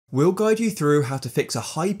We'll guide you through how to fix a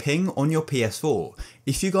high ping on your PS4.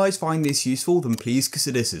 If you guys find this useful, then please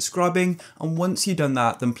consider subscribing, and once you've done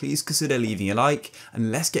that, then please consider leaving a like,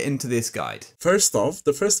 and let's get into this guide. First off,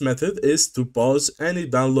 the first method is to pause any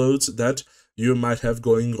downloads that you might have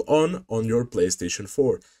going on your PlayStation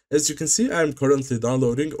 4. As you can see, I'm currently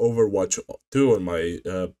downloading Overwatch 2 on my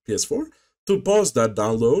PS4. To pause that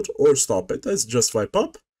download or stop it, let's just swipe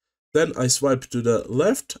up. Then I swipe to the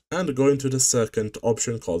left and go into the second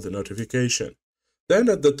option called the notification. Then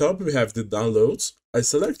at the top we have the downloads. I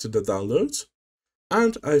select the downloads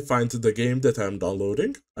and I find the game that I'm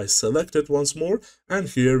downloading. I select it once more and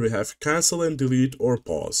here we have cancel and delete or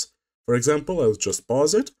pause. For example, I'll just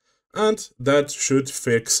pause it and that should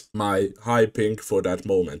fix my high ping for that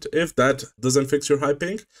moment. If that doesn't fix your high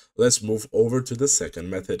ping, let's move over to the second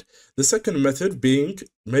method. The second method being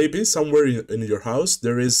maybe somewhere in your house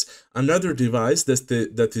there is another device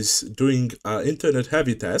that is doing internet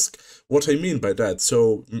heavy task. What I mean by that,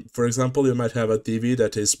 so for example, you might have a TV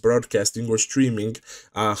that is broadcasting or streaming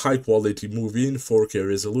a high quality movie in 4K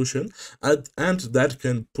resolution, and that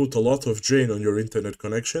can put a lot of drain on your internet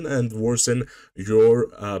connection and worsen your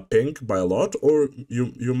ping by a lot, or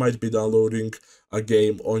you might be downloading a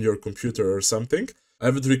game on your computer or something. I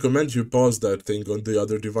would recommend you pause that thing on the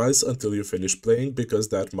other device until you finish playing, because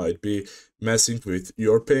that might be messing with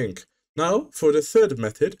your ping. Now, for the third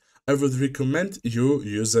method, I would recommend you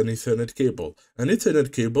use an Ethernet cable. An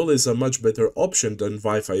Ethernet cable is a much better option than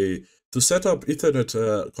Wi-Fi. To set up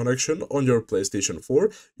Ethernet connection on your PlayStation 4,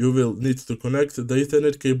 you will need to connect the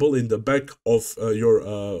Ethernet cable in the back of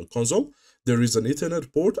your console. There is an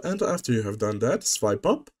Ethernet port, and after you have done that, swipe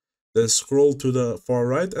up. Then scroll to the far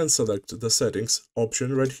right and select the settings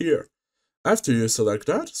option right here. After you select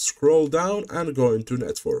that, scroll down and go into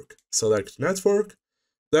network. Select network,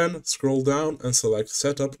 then scroll down and select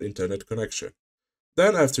setup internet connection.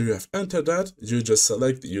 Then after you have entered that, you just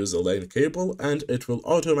select use a LAN cable and it will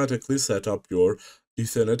automatically set up your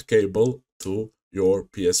Ethernet cable to your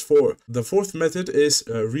PS4. The fourth method is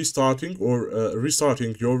restarting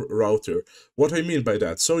your router. What I mean by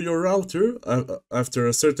that, so your router, after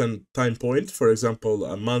a certain time point, for example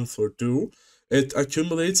a month or two, it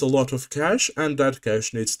accumulates a lot of cache, and that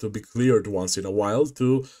cache needs to be cleared once in a while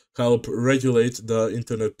to help regulate the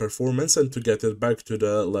internet performance and to get it back to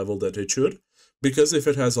the level that it should. Because if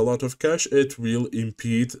it has a lot of cache, it will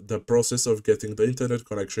impede the process of getting the internet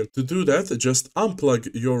connection. To do that, just unplug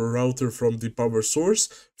your router from the power source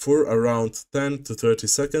for around 10 to 30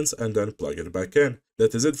 seconds and then plug it back in.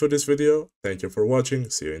 That is it for this video. Thank you for watching.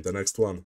 See you in the next one.